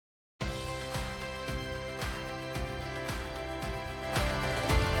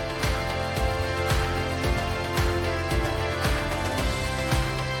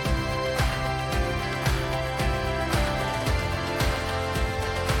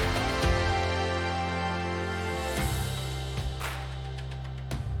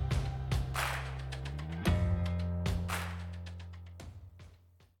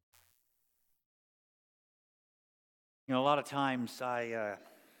A lot of times I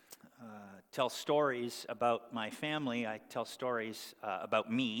tell stories about my family. I tell stories about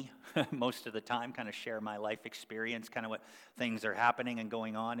me most of the time, kind of share my life experience, kind of what things are happening and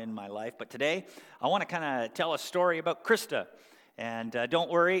going on in my life. But today, I want to kind of tell a story about Krista. And don't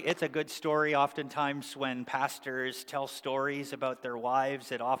worry, it's a good story. Oftentimes when pastors tell stories about their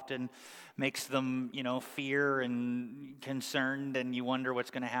wives, it often makes them, fear and concerned, and you wonder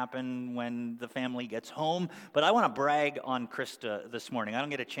what's going to happen when the family gets home. But I want to brag on Krista this morning. I don't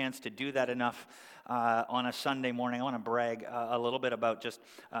get a chance to do that enough on a Sunday morning. I want to brag a little bit about just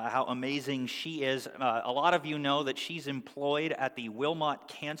how amazing she is. A lot of you know that she's employed at the Wilmot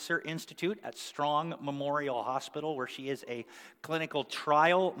Cancer Institute at Strong Memorial Hospital, where she is a clinical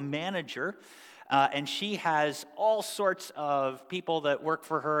trial manager. And she has all sorts of people that work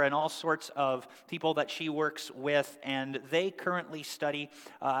for her and all sorts of people that she works with, and they currently study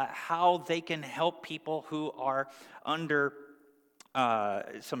how they can help people who are under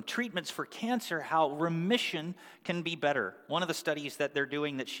some treatments for cancer, how remission can be better. One of the studies that they're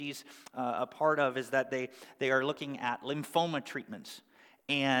doing that she's a part of is that they are looking at lymphoma treatments,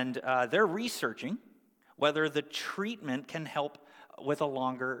 and they're researching whether the treatment can help with a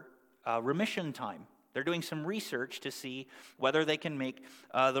longer remission time. They're doing some research to see whether they can make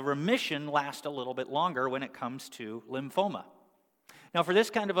the remission last a little bit longer when it comes to lymphoma. Now, for this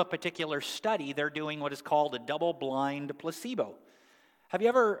kind of a particular study, they're doing what is called a double-blind placebo. Have you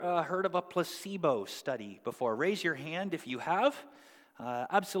ever heard of a placebo study before? Raise your hand if you have.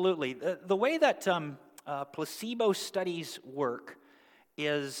 Absolutely. The way that placebo studies work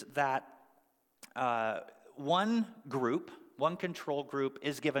is that one control group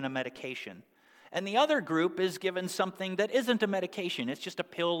is given a medication, and the other group is given something that isn't a medication. It's just a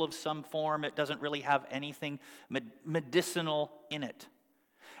pill of some form. It doesn't really have anything medicinal in it.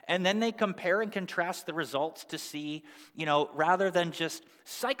 And then they compare and contrast the results to see, rather than just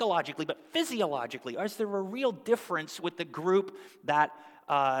psychologically, but physiologically, is there a real difference with the group that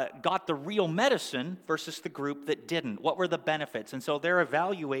got the real medicine versus the group that didn't? What were the benefits? And so they're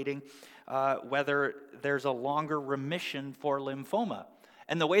evaluating whether there's a longer remission for lymphoma.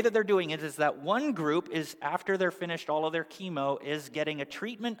 And the way that they're doing it is that one group is, after they're finished all of their chemo, is getting a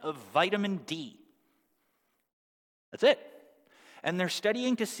treatment of vitamin D. That's it. And they're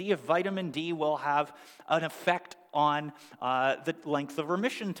studying to see if vitamin D will have an effect on the length of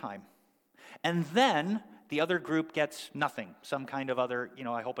remission time. And then the other group gets nothing, some kind of other,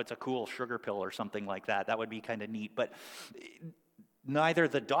 I hope it's a cool sugar pill or something like that. That would be kind of neat. But neither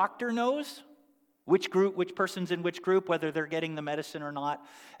the doctor knows which person's in which group, whether they're getting the medicine or not,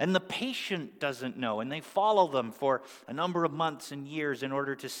 and the patient doesn't know. And they follow them for a number of months and years in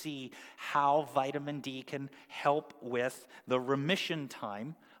order to see how vitamin D can help with the remission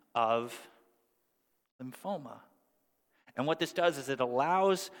time of lymphoma. And what this does is it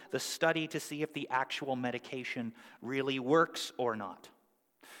allows the study to see if the actual medication really works or not.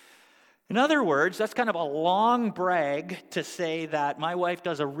 In other words, that's kind of a long brag to say that my wife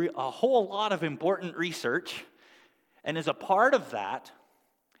does a whole lot of important research and is a part of that.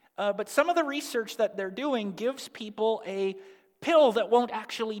 But some of the research that they're doing gives people a pill that won't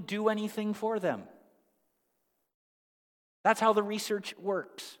actually do anything for them. That's how the research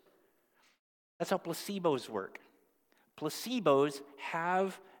works. That's how placebos work. Placebos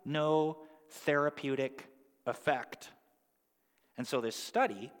have no therapeutic effect. And so this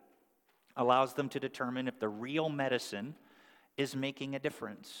study allows them to determine if the real medicine is making a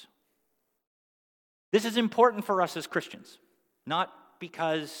difference. This is important for us as Christians, not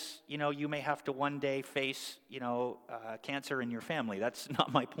because, you may have to one day face, cancer in your family. That's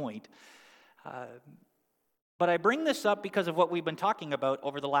not my point. But I bring this up because of what we've been talking about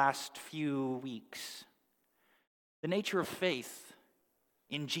over the last few weeks. The nature of faith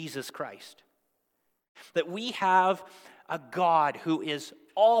in Jesus Christ. That we have a God who is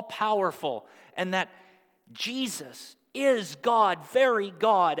all-powerful, and that Jesus is God, very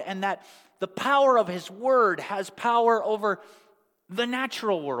God, and that the power of His Word has power over the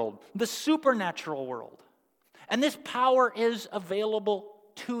natural world, the supernatural world. And this power is available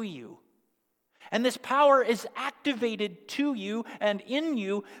to you. And this power is activated to you and in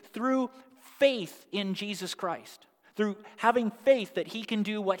you through faith in Jesus Christ, through having faith that He can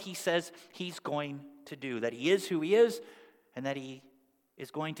do what He says He's going to do, that He is who He is, and that He is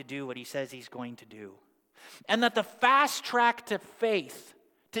going to do what He says He's going to do. And that the fast track to faith,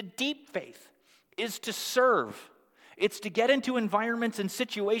 to deep faith, is to serve. It's to get into environments and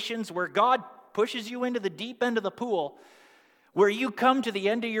situations where God pushes you into the deep end of the pool, where you come to the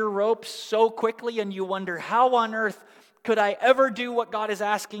end of your rope so quickly and you wonder, how on earth could I ever do what God is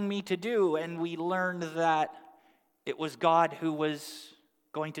asking me to do? And we learned that It was God who was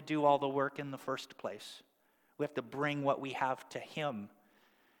going to do all the work in the first place. We have to bring what we have to him.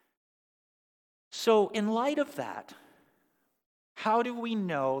 So in light of that, how do we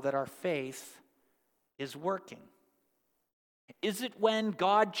know that our faith is working? Is it when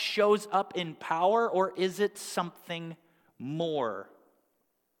God shows up in power, or is it something more?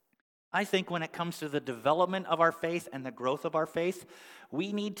 I think when it comes to the development of our faith and the growth of our faith,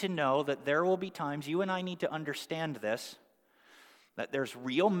 we need to know that there will be times, you and I need to understand this, that there's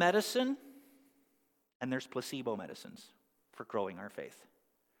real medicine and there's placebo medicines for growing our faith.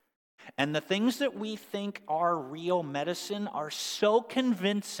 And the things that we think are real medicine are so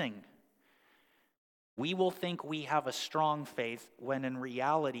convincing, we will think we have a strong faith when in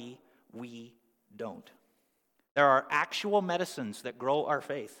reality we don't. There are actual medicines that grow our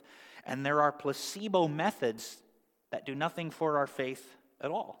faith, and there are placebo methods that do nothing for our faith at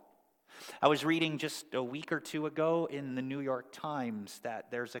all. I was reading just a week or two ago in the New York Times that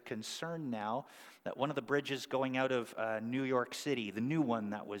there's a concern now that one of the bridges going out of New York City, the new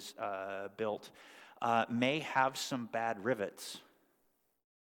one that was built, may have some bad rivets.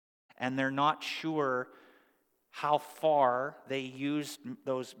 And they're not sure how far they used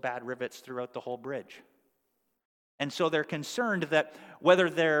those bad rivets throughout the whole bridge. And so they're concerned that whether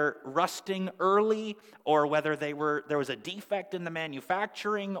they're rusting early or whether there was a defect in the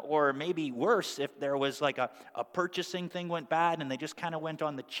manufacturing, or maybe worse, if there was like a purchasing thing went bad and they just kind of went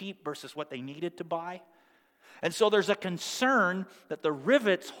on the cheap versus what they needed to buy. And so there's a concern that the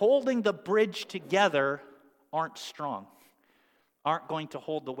rivets holding the bridge together aren't strong, aren't going to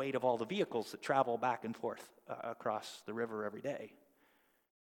hold the weight of all the vehicles that travel back and forth across the river every day.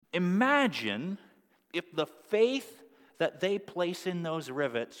 Imagine if the faith that they place in those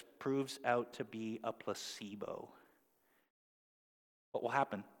rivets proves out to be a placebo. What will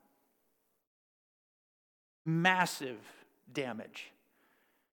happen? Massive damage.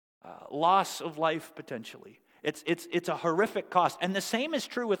 Loss of life potentially. It's a horrific cost. And the same is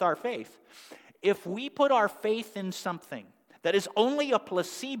true with our faith. If we put our faith in something that is only a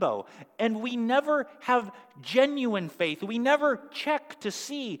placebo, and we never have genuine faith, we never check to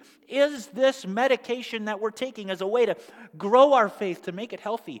see, is this medication that we're taking as a way to grow our faith, to make it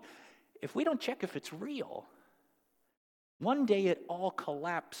healthy? If we don't check if it's real, one day it all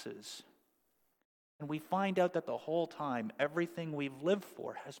collapses, and we find out that the whole time, everything we've lived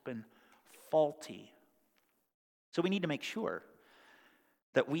for has been faulty. So we need to make sure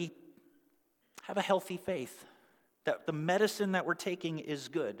that we have a healthy faith, that the medicine that we're taking is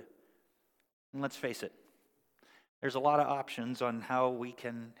good. And let's face it, there's a lot of options on how we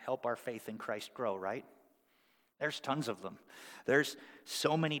can help our faith in Christ grow, right? There's tons of them. There's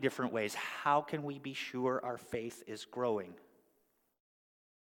so many different ways. How can we be sure our faith is growing?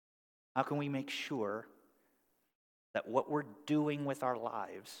 How can we make sure that what we're doing with our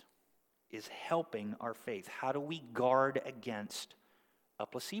lives is helping our faith? How do we guard against a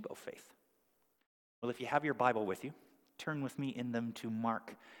placebo faith? Well, if you have your Bible with you, turn with me in them to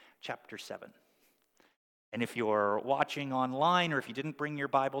Mark chapter 7. And if you're watching online or if you didn't bring your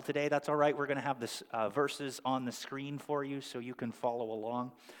Bible today, that's all right. We're going to have this verses on the screen for you so you can follow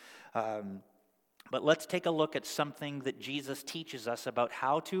along. But let's take a look at something that Jesus teaches us about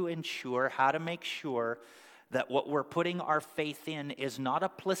how to make sure that what we're putting our faith in is not a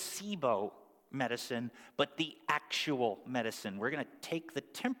placebo medicine, but the actual medicine. We're going to take the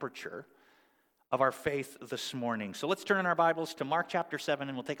temperature of our faith this morning. So let's turn in our Bibles to Mark chapter 7,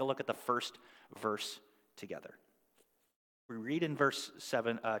 and we'll take a look at the first verse together. We read in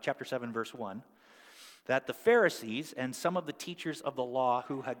chapter 7, verse 1, that the Pharisees and some of the teachers of the law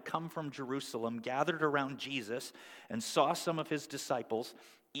who had come from Jerusalem gathered around Jesus and saw some of his disciples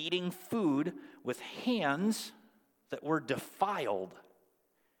eating food with hands that were defiled,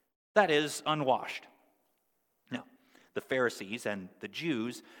 that is, unwashed. Now, the Pharisees and the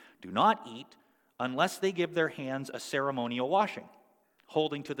Jews do not eat unless they give their hands a ceremonial washing,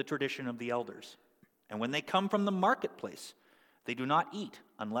 holding to the tradition of the elders. And when they come from the marketplace, they do not eat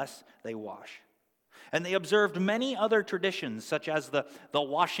unless they wash. And they observed many other traditions, such as the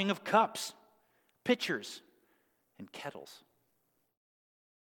washing of cups, pitchers, and kettles.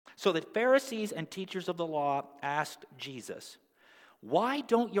 So the Pharisees and teachers of the law asked Jesus, "Why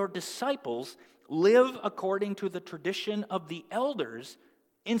don't your disciples live according to the tradition of the elders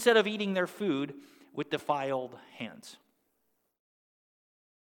instead of eating their food with defiled hands?"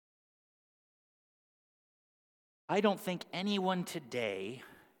 I don't think anyone today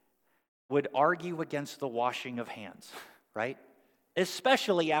would argue against the washing of hands, right?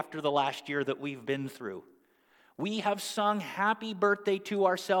 Especially after the last year that we've been through. We have sung happy birthday to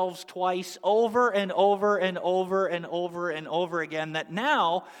ourselves twice over and over and over and over and over again, that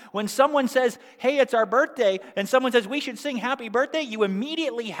now when someone says, hey, it's our birthday, and someone says we should sing happy birthday, you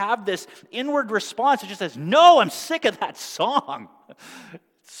immediately have this inward response that just says, no, I'm sick of that song.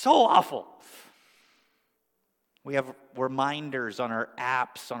 It's so awful. We have reminders on our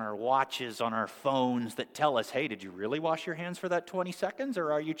apps, on our watches, on our phones that tell us, hey, did you really wash your hands for that 20 seconds,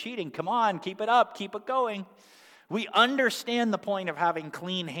 or are you cheating? Come on, keep it up, keep it going. We understand the point of having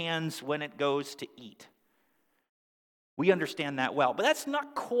clean hands when it goes to eat. We understand that well, but that's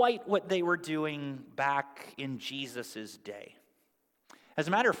not quite what they were doing back in Jesus' day. As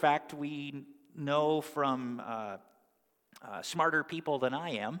a matter of fact, we know from smarter people than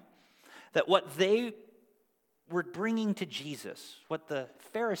I am that what they were bringing to Jesus, what the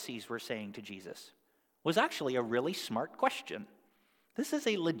Pharisees were saying to Jesus, was actually a really smart question. This is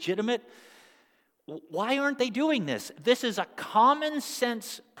a legitimate, why aren't they doing this? This is a common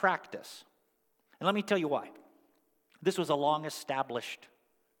sense practice. And let me tell you why. This was a long established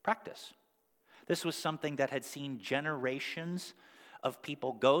practice. This was something that had seen generations of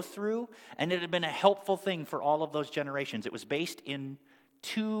people go through, and it had been a helpful thing for all of those generations. It was based in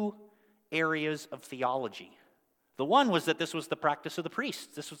two areas of theology. The one was that this was the practice of the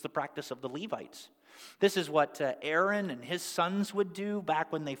priests. This was the practice of the Levites. This is what Aaron and his sons would do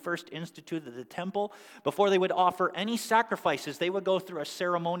back when they first instituted the temple. Before they would offer any sacrifices, they would go through a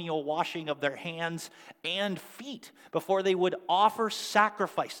ceremonial washing of their hands and feet before they would offer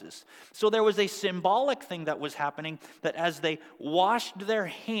sacrifices. So there was a symbolic thing that was happening, that as they washed their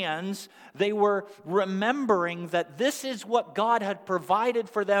hands, they were remembering that this is what God had provided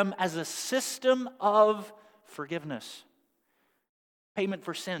for them as a system of forgiveness, payment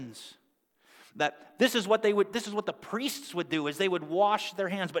for sins. That this is what the priests would do, is they would wash their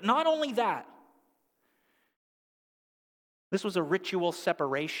hands. But not only that, this was a ritual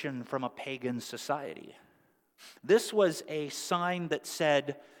separation from a pagan society. This was a sign that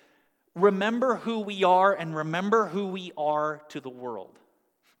said, remember who we are and remember who we are to the world.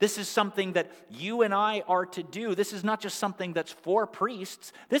 This is something that you and I are to do. This is not just something that's for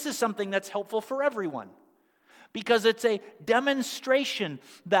priests. This is something that's helpful for everyone. Because it's a demonstration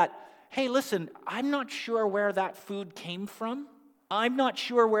that, hey, listen, I'm not sure where that food came from. I'm not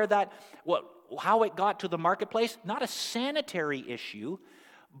sure how it got to the marketplace. Not a sanitary issue,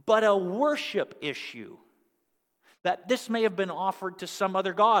 but a worship issue. That this may have been offered to some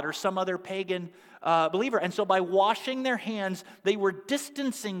other god or some other pagan believer. And so by washing their hands, they were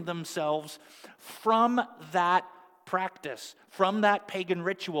distancing themselves from that practice, from that pagan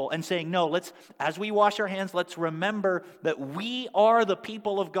ritual, and saying, no, as we wash our hands, let's remember that we are the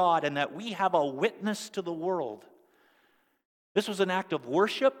people of God and that we have a witness to the world. This was an act of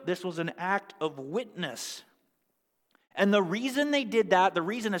worship. This was an act of witness. And the reason they did that, the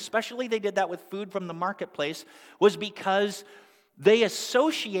reason especially they did that with food from the marketplace, was because they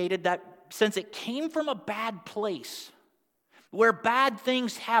associated that, since it came from a bad place, where bad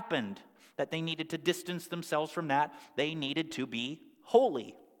things happened, that they needed to distance themselves from that. They needed to be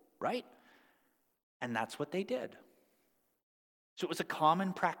holy, right? And that's what they did. So it was a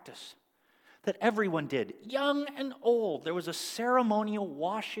common practice that everyone did, young and old. There was a ceremonial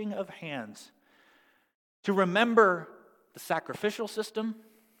washing of hands to remember the sacrificial system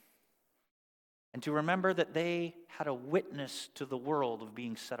and to remember that they had a witness to the world of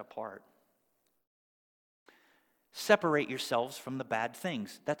being set apart. Separate yourselves from the bad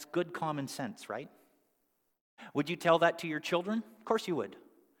things. That's good common sense, right? Would you tell that to your children? Of course you would.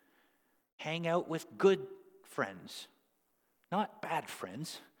 Hang out with good friends, not bad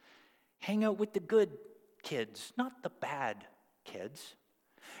friends. Hang out with the good kids, not the bad kids.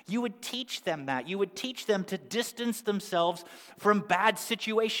 You would teach them that. You would teach them to distance themselves from bad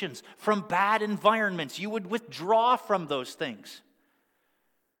situations, from bad environments. You would withdraw from those things.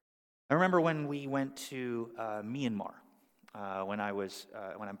 I remember when we went to Myanmar, when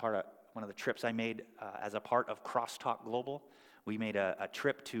I'm part of one of the trips I made as a part of Crosstalk Global. We made a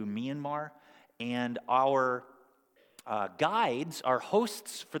trip to Myanmar, and our guides, our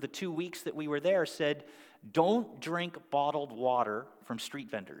hosts for the 2 weeks that we were there, said, don't drink bottled water from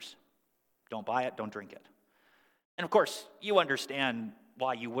street vendors. Don't buy it, don't drink it. And of course, you understand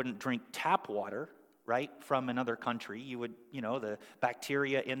why you wouldn't drink tap water, right, from another country. You would, the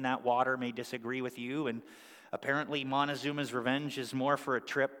bacteria in that water may disagree with you, and apparently Montezuma's Revenge is more for a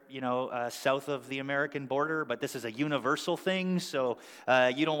trip, south of the American border, but this is a universal thing, so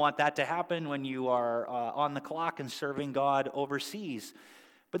you don't want that to happen when you are on the clock and serving God overseas.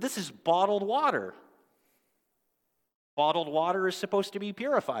 But this is bottled water. Bottled water is supposed to be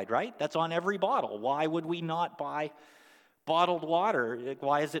purified, right? That's on every bottle. Why would we not buy bottled water?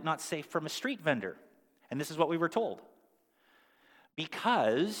 Why is it not safe from a street vendor? And this is what we were told.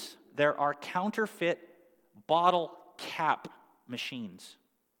 Because there are counterfeit bottle cap machines.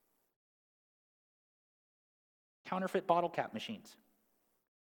 Counterfeit bottle cap machines.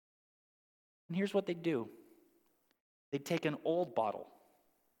 And here's what they'd do. They'd take an old bottle,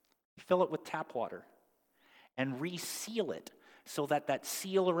 fill it with tap water, and reseal it so that that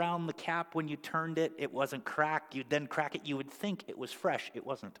seal around the cap, when you turned it, it wasn't cracked. You'd then crack it. You would think it was fresh. It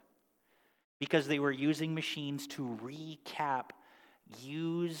wasn't. Because they were using machines to recap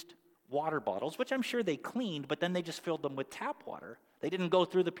used water bottles, which I'm sure they cleaned, but then they just filled them with tap water. They didn't go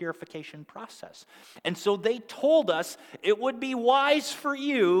through the purification process. And so they told us it would be wise for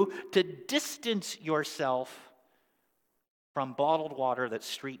you to distance yourself from bottled water that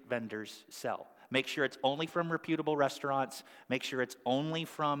street vendors sell. Make sure it's only from reputable restaurants. Make sure it's only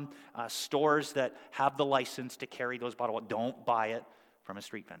from stores that have the license to carry those bottles. Don't buy it from a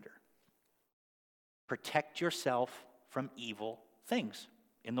street vendor. Protect yourself from evil things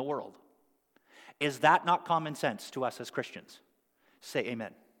in the world. Is that not common sense to us as Christians? Say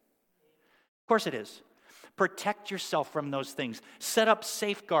amen. Of course it is. Protect yourself from those things. Set up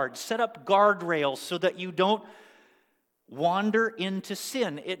safeguards. Set up guardrails so that you don't wander into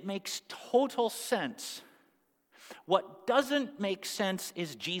sin. It makes total sense. What doesn't make sense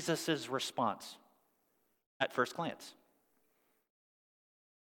is Jesus' response at first glance.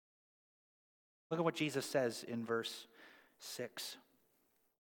 Look at what Jesus says in verse 6.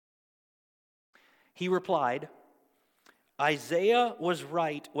 He replied, Isaiah was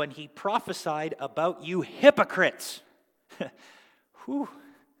right when he prophesied about you hypocrites. Whew.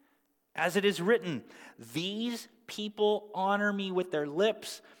 As it is written, these people honor me with their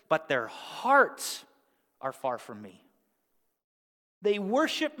lips, but their hearts are far from me. They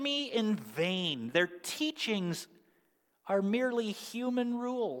worship me in vain. Their teachings are merely human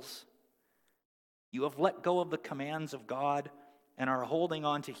rules. You have let go of the commands of God and are holding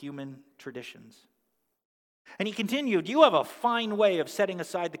on to human traditions. And he continued, you have a fine way of setting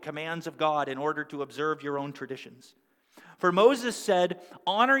aside the commands of God in order to observe your own traditions. For Moses said,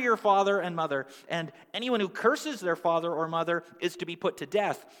 honor your father and mother, and anyone who curses their father or mother is to be put to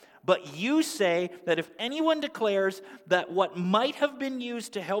death. But you say that if anyone declares that what might have been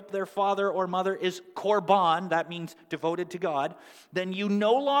used to help their father or mother is korban, that means devoted to God, then you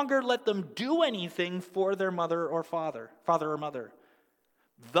no longer let them do anything for their mother or father or mother.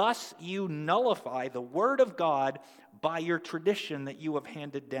 Thus you nullify the word of God by your tradition that you have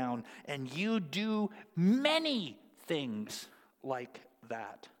handed down, and you do many things like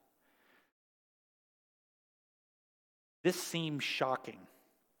that. This seems shocking,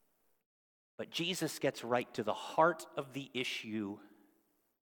 but Jesus gets right to the heart of the issue,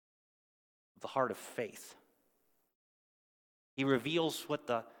 the heart of faith. He reveals what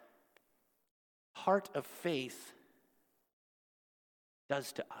the heart of faith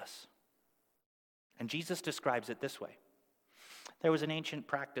does to us. And Jesus describes it this way. There was an ancient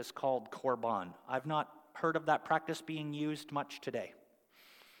practice called korban. I've not heard of that practice being used much today.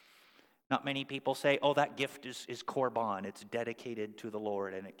 Not many people say, oh, that gift is korban. It's dedicated to the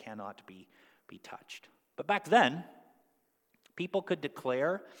Lord and it cannot be touched. But back then, people could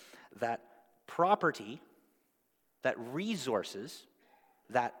declare that property, that resources,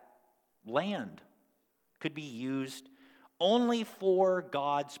 that land could be used only for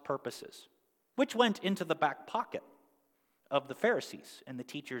God's purposes, which went into the back pocket of the Pharisees and the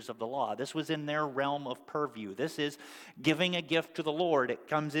teachers of the law. This was in their realm of purview. This is giving a gift to the Lord. It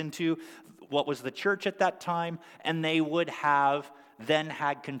comes into what was the church at that time, and they would have then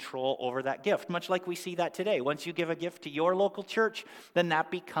had control over that gift, much like we see that today. Once you give a gift to your local church, then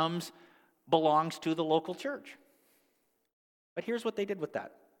that belongs to the local church. But here's what they did with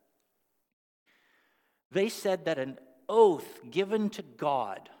that. They said that an oath given to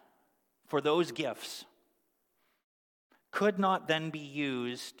God for those gifts could not then be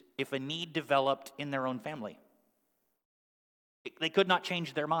used if a need developed in their own family. They could not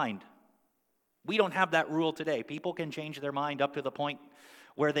change their mind. We don't have that rule today. People can change their mind up to the point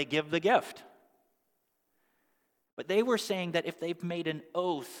where they give the gift. But they were saying that if they've made an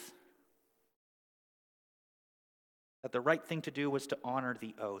oath, that the right thing to do was to honor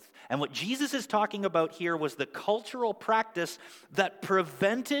the oath. And what Jesus is talking about here was the cultural practice that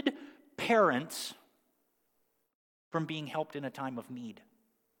prevented parents from being helped in a time of need.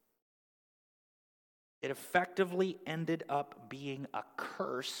 It effectively ended up being a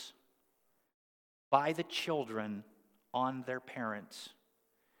curse by the children on their parents.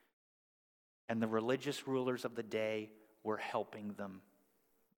 And the religious rulers of the day were helping them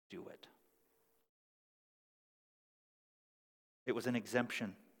do it. It was an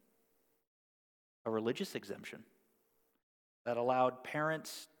exemption, a religious exemption, that allowed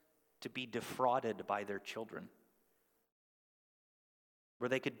parents to be defrauded by their children, where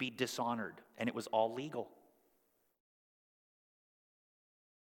they could be dishonored, and it was all legal.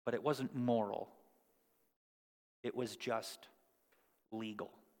 But it wasn't moral. It was just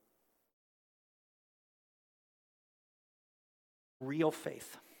legal. Real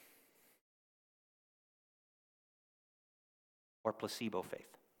faith or placebo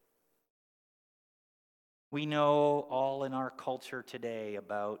faith. We know all in our culture today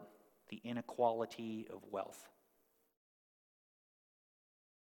about the inequality of wealth.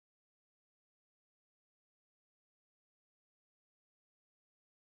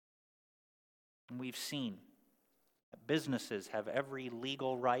 And we've seen that businesses have every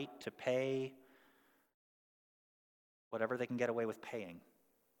legal right to pay whatever they can get away with paying.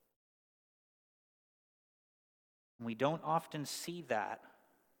 And we don't often see that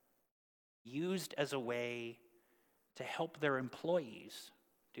used as a way to help their employees,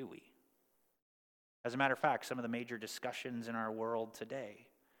 do we? As a matter of fact, some of the major discussions in our world today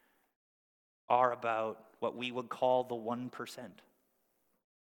are about what we would call the 1%.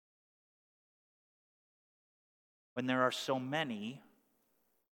 When there are so many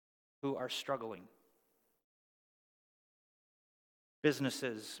who are struggling.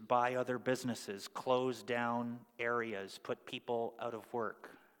 Businesses buy other businesses, close down areas, put people out of work,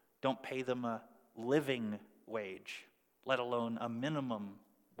 don't pay them a living wage, let alone a minimum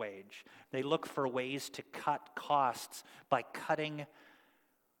wage. They look for ways to cut costs by cutting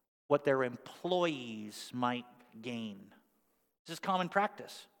what their employees might gain. This is common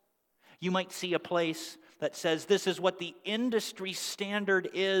practice. You might see a place that says this is what the industry standard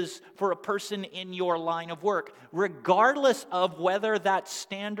is for a person in your line of work, regardless of whether that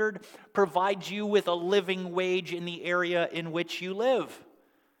standard provides you with a living wage in the area in which you live.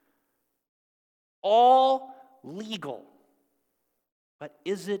 All legal. But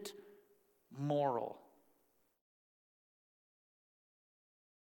is it moral?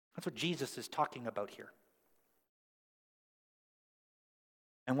 That's what Jesus is talking about here.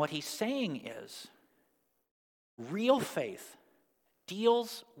 And what he's saying is, real faith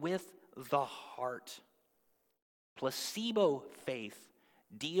deals with the heart. Placebo faith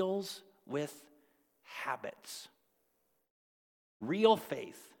deals with habits. Real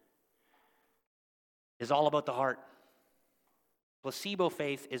faith is all about the heart. Placebo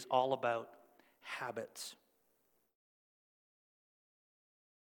faith is all about habits.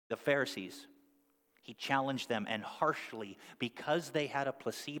 The Pharisees, he challenged them, and harshly, because they had a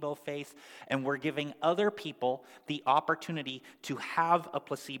placebo faith and were giving other people the opportunity to have a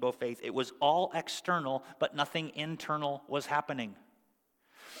placebo faith. It was all external, but nothing internal was happening.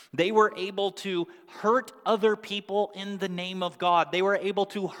 They were able to hurt other people in the name of God. They were able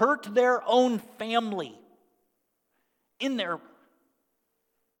to hurt their own family in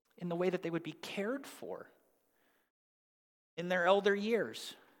the way that they would be cared for in their elder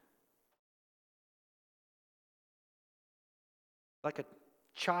years. Like a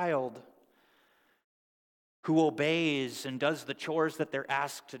child who obeys and does the chores that they're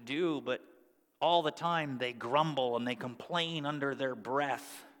asked to do, but all the time they grumble and they complain under their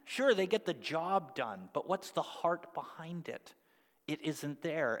breath. Sure, they get the job done, but what's the heart behind it? It isn't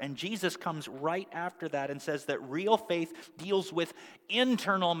there. And Jesus comes right after that and says that real faith deals with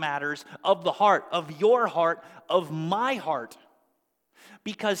internal matters of the heart, of your heart, of my heart.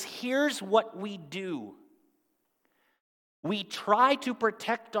 Because here's what we do. We try to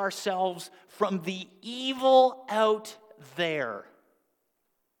protect ourselves from the evil out there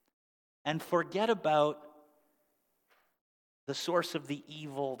and forget about the source of the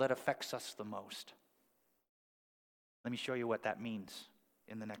evil that affects us the most. Let me show you what that means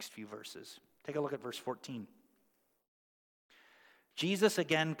in the next few verses. Take a look at verse 14. Jesus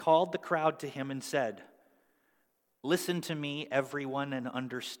again called the crowd to him and said, "Listen to me, everyone, and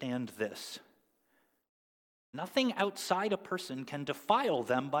understand this. Nothing outside a person can defile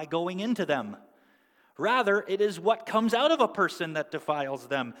them by going into them. Rather, it is what comes out of a person that defiles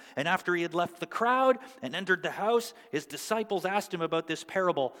them." And after he had left the crowd and entered the house, his disciples asked him about this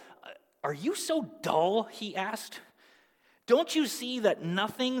parable. "Are you so dull?" he asked. "Don't you see that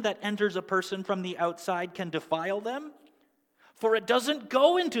nothing that enters a person from the outside can defile them? For it doesn't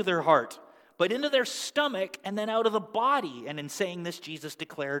go into their heart, but into their stomach and then out of the body." And in saying this, Jesus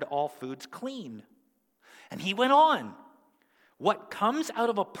declared all foods clean. And he went on, "What comes out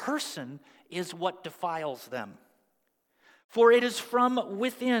of a person is what defiles them. For it is from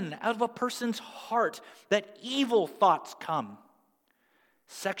within, out of a person's heart, that evil thoughts come.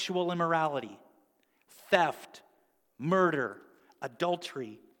 Sexual immorality, theft, murder,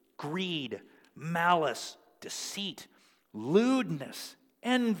 adultery, greed, malice, deceit, lewdness,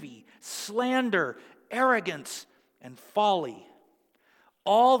 envy, slander, arrogance, and folly.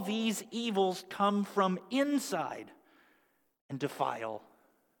 All these evils come from inside and defile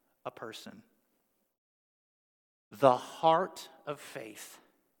a person. The heart of faith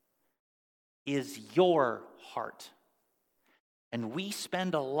is your heart. And we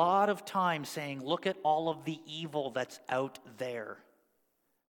spend a lot of time saying, look at all of the evil that's out there.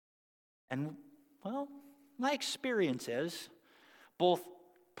 And, well, my experience is, both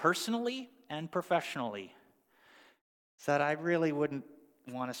personally and professionally, is that I really wouldn't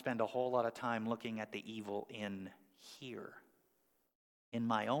want to spend a whole lot of time looking at the evil in here, in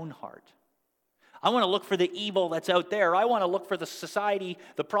my own heart. I want to look for the evil that's out there. I want to look for the society,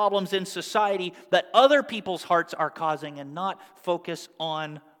 the problems in society that other people's hearts are causing, and not focus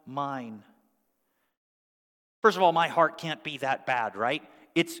on mine. First of all, my heart can't be that bad, right?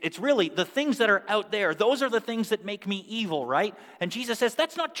 It's really the things that are out there. Those are the things that make me evil, right? And Jesus says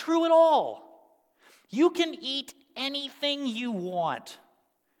that's not true at all. You can eat anything you want,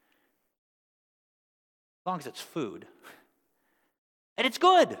 as long as it's food. And it's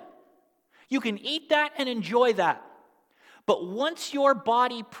good. You can eat that and enjoy that. But once your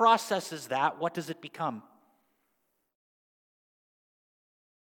body processes that, what does it become?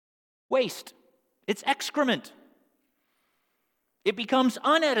 Waste. It's excrement. It becomes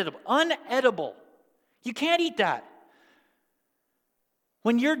unedible. You can't eat that.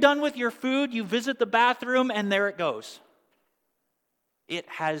 When you're done with your food, you visit the bathroom and there it goes. It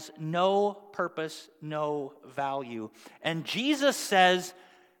has no purpose, no value. And Jesus says,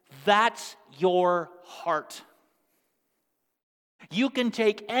 that's your heart. You can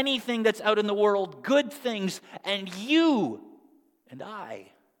take anything that's out in the world, good things, and you and I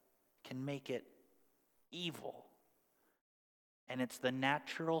can make it evil. And it's the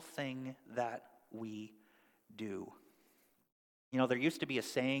natural thing that we do. You know, there used to be a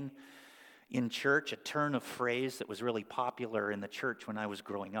saying in church, a turn of phrase that was really popular in the church when I was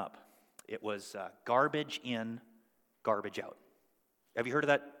growing up. It was garbage in, garbage out. Have you heard of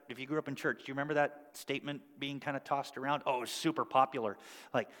that? If you grew up in church, do you remember that statement being kind of tossed around? Oh, it was super popular.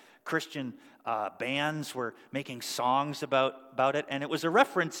 Like Christian bands were making songs about it, and it was a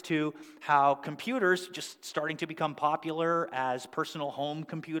reference to how computers just starting to become popular as personal home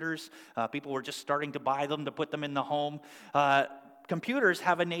computers. People were just starting to buy them to put them in the home. Computers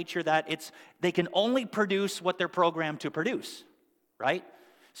have a nature that they can only produce what they're programmed to produce, right?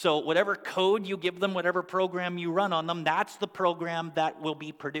 So whatever code you give them, whatever program you run on them, that's the program that will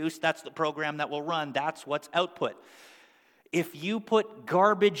be produced. That's the program that will run. That's what's output. If you put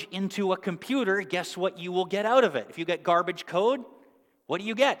garbage into a computer, guess what you will get out of it? If you get garbage code, what do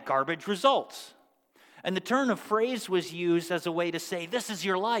you get? Garbage results. And the turn of phrase was used as a way to say, this is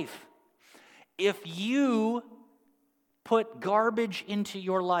your life. If you put garbage into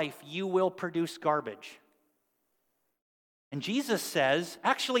your life, you will produce garbage. And Jesus says,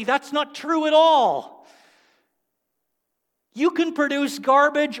 actually, that's not true at all. You can produce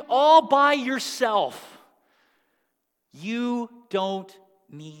garbage all by yourself. You don't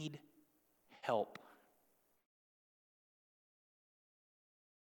need help.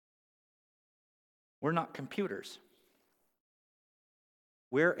 We're not computers.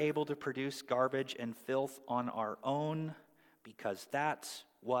 We're able to produce garbage and filth on our own because that's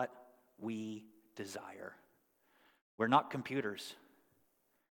what we desire. We're not computers.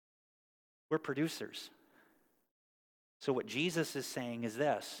 We're producers. So what Jesus is saying is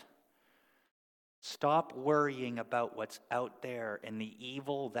this: stop worrying about what's out there and the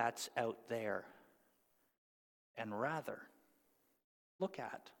evil that's out there, and rather look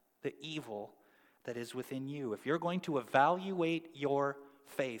at the evil that is within you. If you're going to evaluate your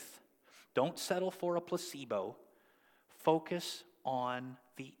faith, don't settle for a placebo. Focus on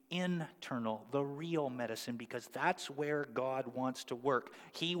the internal, the real medicine, because that's where God wants to work.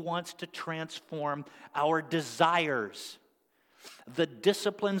 He wants to transform our desires. The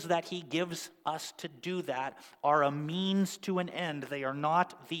disciplines that He gives us to do that are a means to an end. They are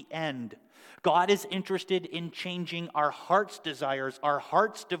not the end. God is interested in changing our heart's desires, our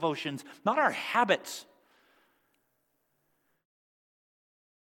heart's devotions, not our habits.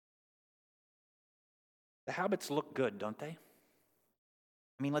 The habits look good, don't they?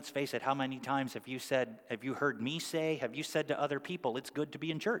 I mean, let's face it, how many times have you heard me say, have you said to other people, it's good to be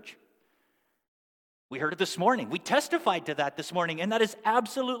in church? We heard it this morning. We testified to that this morning, and that is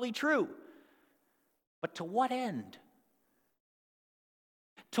absolutely true. But to what end?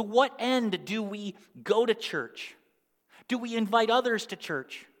 To what end do we go to church? Do we invite others to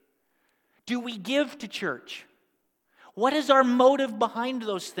church? Do we give to church? What is our motive behind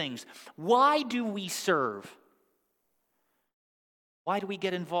those things? Why do we serve? Why do we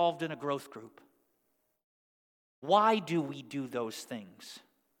get involved in a growth group? Why do we do those things?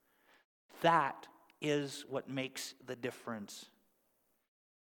 That is what makes the difference.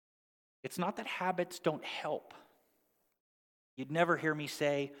 It's not that habits don't help. You'd never hear me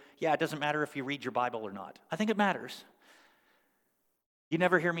say, yeah, it doesn't matter if you read your Bible or not. I think it matters. You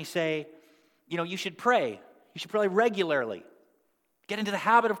never hear me say, you should pray. You should pray regularly. Get into the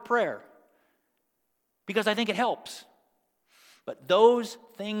habit of prayer. Because I think it helps. But those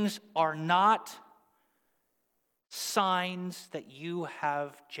things are not signs that you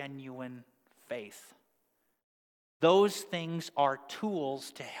have genuine faith. Those things are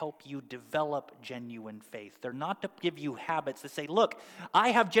tools to help you develop genuine faith. They're not to give you habits that say, look, I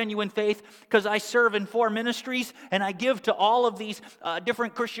have genuine faith because I serve in 4 ministries and I give to all of these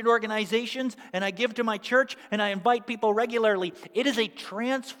different Christian organizations and I give to my church and I invite people regularly. It is a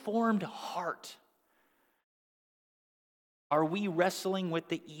transformed heart. Are we wrestling with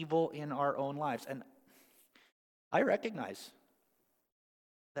the evil in our own lives? And I recognize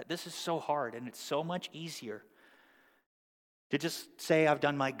that this is so hard and it's so much easier to just say, I've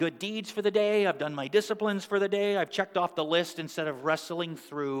done my good deeds for the day, I've done my disciplines for the day, I've checked off the list instead of wrestling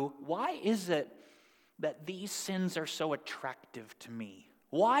through, why is it that these sins are so attractive to me?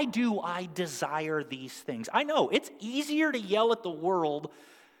 Why do I desire these things? I know it's easier to yell at the world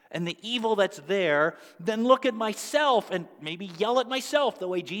and the evil that's there than look at myself and maybe yell at myself the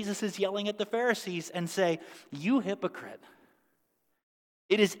way Jesus is yelling at the Pharisees and say, you hypocrite.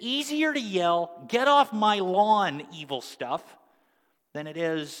 It is easier to yell, get off my lawn, evil stuff, than it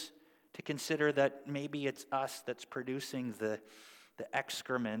is to consider that maybe it's us that's producing the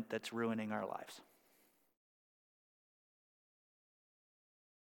excrement that's ruining our lives.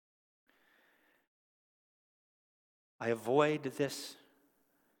 I avoid this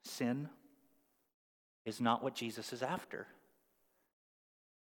sin is not what Jesus is after.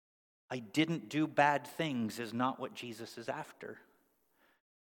 I didn't do bad things is not what Jesus is after.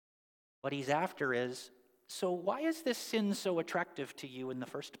 What he's after is, so why is this sin so attractive to you in the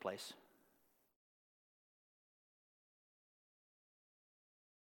first place?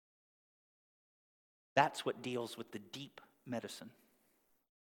 That's what deals with the deep medicine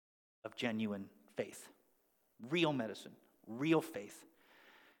of genuine faith. Real medicine, real faith.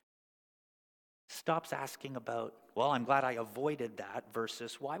 Stops asking about, well, I'm glad I avoided that,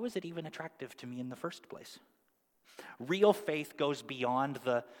 versus why was it even attractive to me in the first place? Real faith goes beyond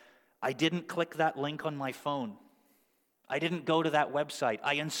I didn't click that link on my phone. I didn't go to that website.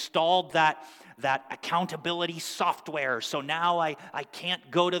 I installed that accountability software, so now I can't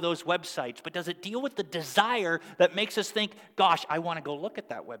go to those websites. But does it deal with the desire that makes us think, gosh, I want to go look at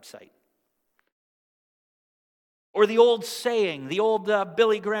that website? Or the old saying, the old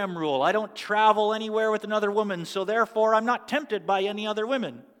Billy Graham rule, I don't travel anywhere with another woman, so therefore I'm not tempted by any other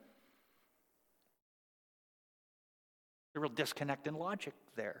women. There's a real disconnect in logic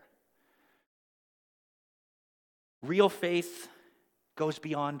there. Real faith goes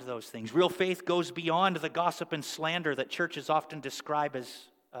beyond those things. Real faith goes beyond the gossip and slander that churches often disguise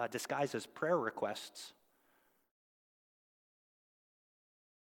as prayer requests.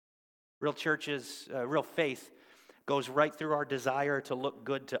 Real faith goes right through our desire to look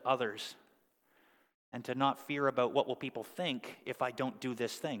good to others and to not fear about what will people think if I don't do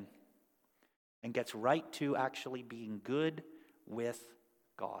this thing, and gets right to actually being good with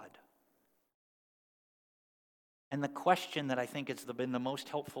God. And the question that I think has been the most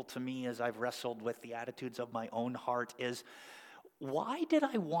helpful to me as I've wrestled with the attitudes of my own heart is, why did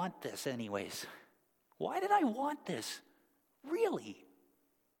I want this anyways? Why did I want this? Really?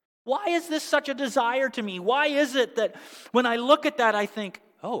 Why is this such a desire to me? Why is it that when I look at that I think,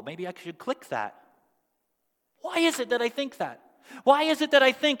 oh, maybe I should click that? Why is it that I think that? Why is it that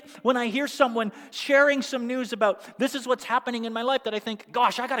I think when I hear someone sharing some news about this is what's happening in my life that I think,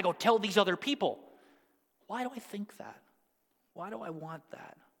 gosh, I got to go tell these other people? Why do I think that? Why do I want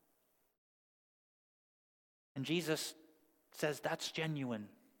that? And Jesus says that's genuine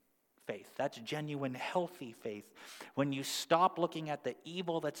faith. That's genuine, healthy faith. When you stop looking at the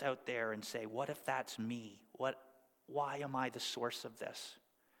evil that's out there and say, what if that's me? Why am I the source of this?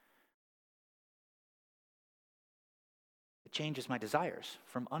 It changes my desires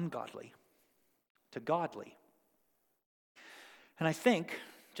from ungodly to godly. And I think,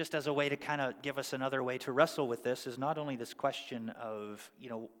 just as a way to kind of give us another way to wrestle with this, is not only this question of,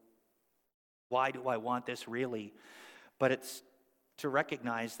 why do I want this really? But it's to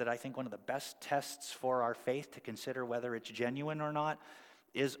recognize that I think one of the best tests for our faith to consider whether it's genuine or not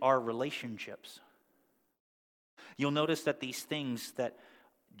is our relationships. You'll notice that these things that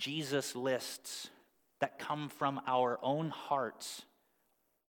Jesus lists that come from our own hearts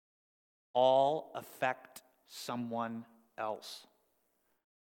all affect someone else.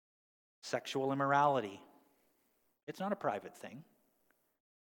 Sexual immorality. It's not a private thing,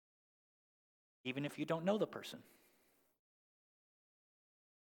 even if you don't know the person.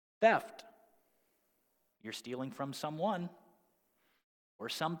 Theft. You're stealing from someone or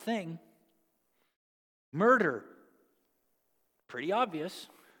something. Murder. Pretty obvious.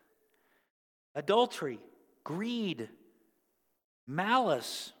 Adultery, greed,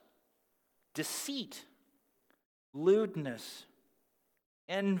 malice, deceit, lewdness,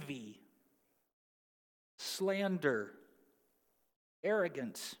 envy, slander,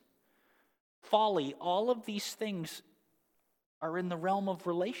 arrogance, folly. All of these things are in the realm of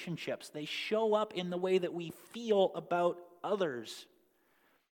relationships. They show up in the way that we feel about others.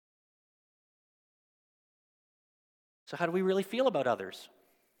 So how do we really feel about others?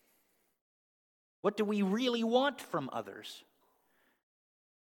 What do we really want from others?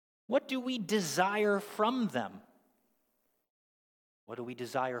 What do we desire from them? What do we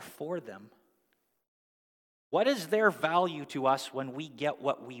desire for them? What is their value to us when we get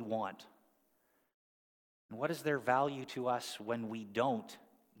what we want? And what is their value to us when we don't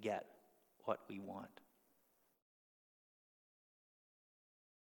get what we want?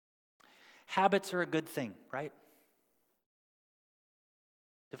 Habits are a good thing, right?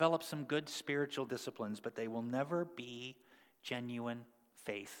 Develop some good spiritual disciplines, but they will never be genuine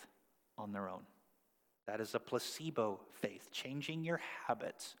faith on their own. That is a placebo faith. Changing your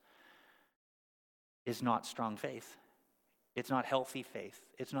habits is not strong faith. It's not healthy faith.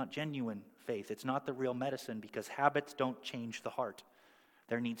 It's not genuine faith. It's not the real medicine, because habits don't change the heart.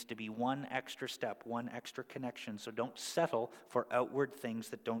 There needs to be one extra step, one extra connection. So don't settle for outward things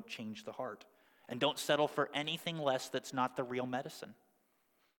that don't change the heart. And don't settle for anything less that's not the real medicine.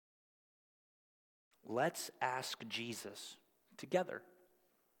 Let's ask Jesus together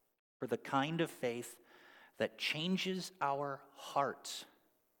for the kind of faith that changes our hearts,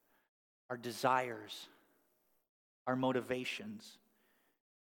 our desires, our motivations,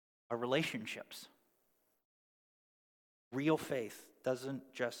 our relationships. Real faith doesn't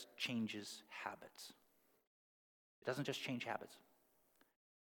just changes habits. It doesn't just change habits.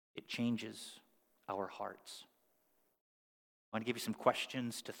 It changes our hearts. I want to give you some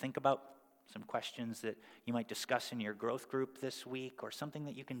questions to think about. Some questions that you might discuss in your growth group this week, or something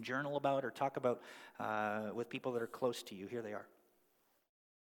that you can journal about or talk about with people that are close to you. Here they are.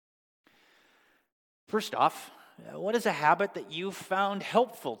 First off, what is a habit that you've found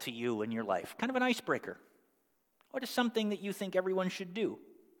helpful to you in your life? Kind of an icebreaker. What is something that you think everyone should do?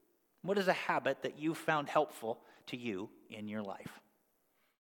 What is a habit that you found helpful to you in your life?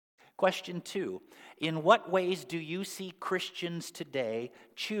 Question 2, in what ways do you see Christians today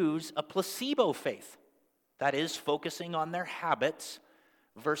choose a placebo faith? That is, focusing on their habits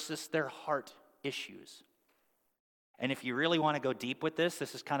versus their heart issues. And if you really want to go deep with this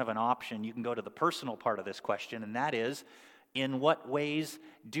is kind of an option. You can go to the personal part of this question, and that is, in what ways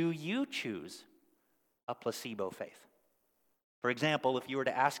do you choose a placebo faith? For example, if you were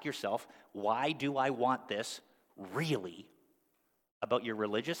to ask yourself, why do I want this really? About your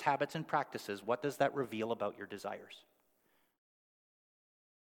religious habits and practices, what does that reveal about your desires?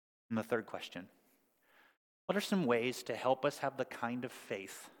 And the third question, what are some ways to help us have the kind of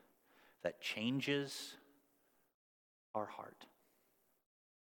faith that changes our heart?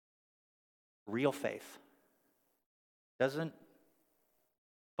 Real faith doesn't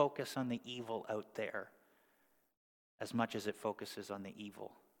focus on the evil out there as much as it focuses on the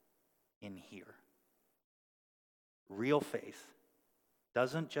evil in here. Real faith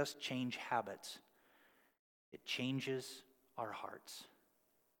doesn't just change habits, it changes our hearts.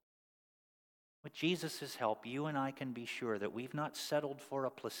 With Jesus' help, you and I can be sure that we've not settled for a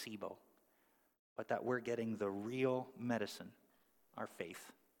placebo, but that we're getting the real medicine our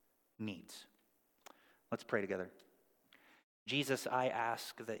faith needs. Let's pray together. Jesus, I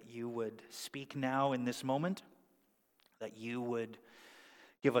ask that you would speak now in this moment, that you would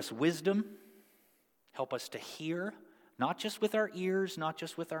give us wisdom, help us to hear, not just with our ears, not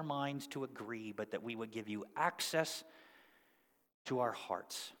just with our minds to agree, but that we would give you access to our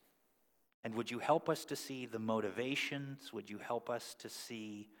hearts. And would you help us to see the motivations? Would you help us to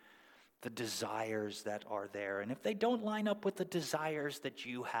see the desires that are there? And if they don't line up with the desires that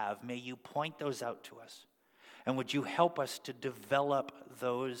you have, may you point those out to us. And would you help us to develop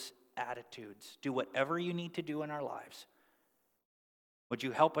those attitudes? Do whatever you need to do in our lives Would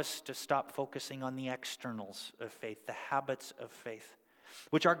you help us to stop focusing on the externals of faith, the habits of faith,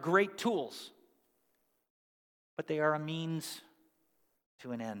 which are great tools, but they are a means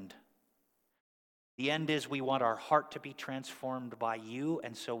to an end. The end is we want our heart to be transformed by you,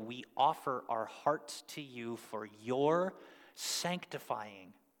 and so we offer our hearts to you for your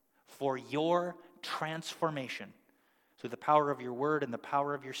sanctifying, for your transformation. Through the power of your word and the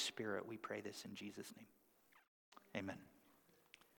power of your Spirit, we pray this in Jesus' name. Amen.